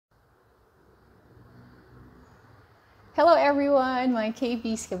Hello everyone, my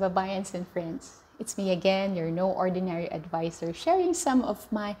KBs, kababayans and friends. It's me again, your no ordinary advisor, sharing some of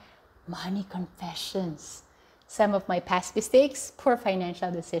my money confessions, some of my past mistakes, poor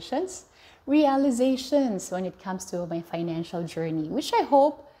financial decisions, realizations when it comes to my financial journey, which I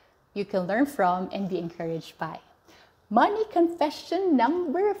hope you can learn from and be encouraged by. Money confession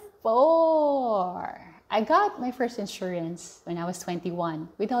number 4. I got my first insurance when I was 21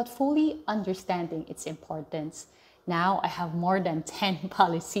 without fully understanding its importance. Now I have more than 10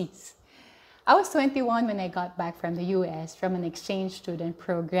 policies. I was 21 when I got back from the US from an exchange student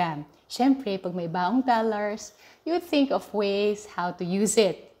program. Syempre, pag may baong dollars, you would think of ways how to use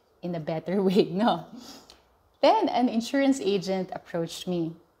it in a better way, no? Then an insurance agent approached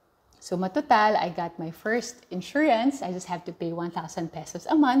me. So matotal, I got my first insurance. I just have to pay 1,000 pesos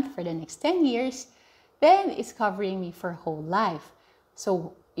a month for the next 10 years. Then it's covering me for whole life.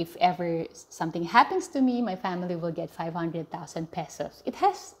 So if ever something happens to me, my family will get 500,000 pesos. It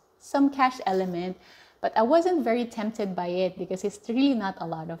has some cash element, but I wasn't very tempted by it because it's really not a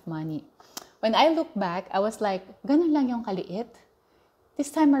lot of money. When I look back, I was like, ganun lang yung kaliit.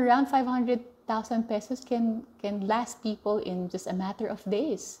 This time around, 500,000 pesos can last people in just a matter of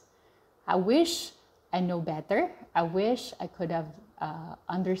days. I wish I know better. I wish I could have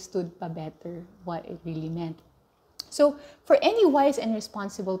understood pa better what it really meant. So, for any wise and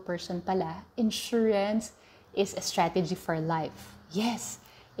responsible person pala, insurance is a strategy for life. Yes,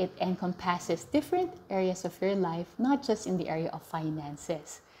 it encompasses different areas of your life, not just in the area of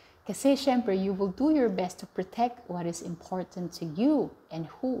finances. Kasi syempre, you will do your best to protect what is important to you and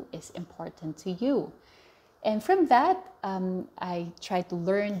who is important to you. And from that, I try to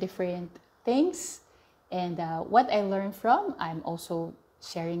learn different things. And what I learned from, I'm also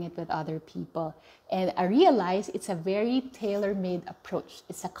sharing it with other people. And I realize it's a very tailor-made approach.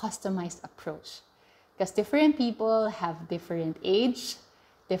 It's a customized approach. Because different people have different age,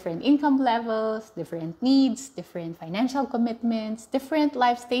 different income levels, different needs, different financial commitments, different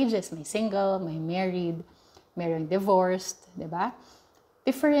life stages. May single, may married, mayroong divorced, di ba?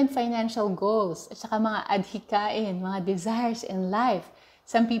 Different financial goals, at saka mga adhikain, mga desires in life.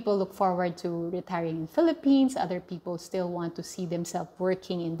 Some people look forward to retiring in Philippines. Other people still want to see themselves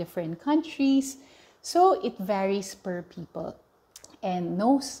working in different countries. So it varies per people. And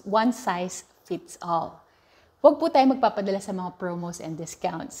no one size fits all. Huwag po tayo magpapadala sa mga promos and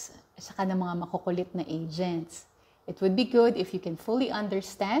discounts, at saka ng mga makukulit na agents. It would be good if you can fully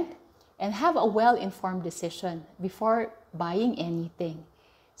understand and have a well-informed decision before buying anything.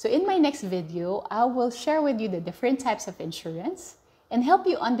 So in my next video, I will share with you the different types of insurance and help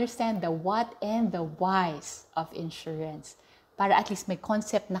you understand the what and the whys of insurance. Para at least may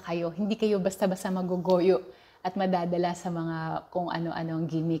concept na kayo, hindi kayo basta-basta magugoyo at madadala sa mga kung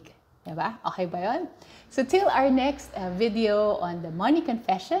ano-anong gimmick. Diba? Okay ba yun? So till our next video on the money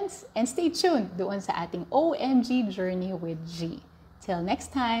confessions, and stay tuned doon sa ating OMG Journey with G. Till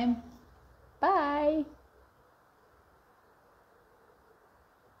next time, bye!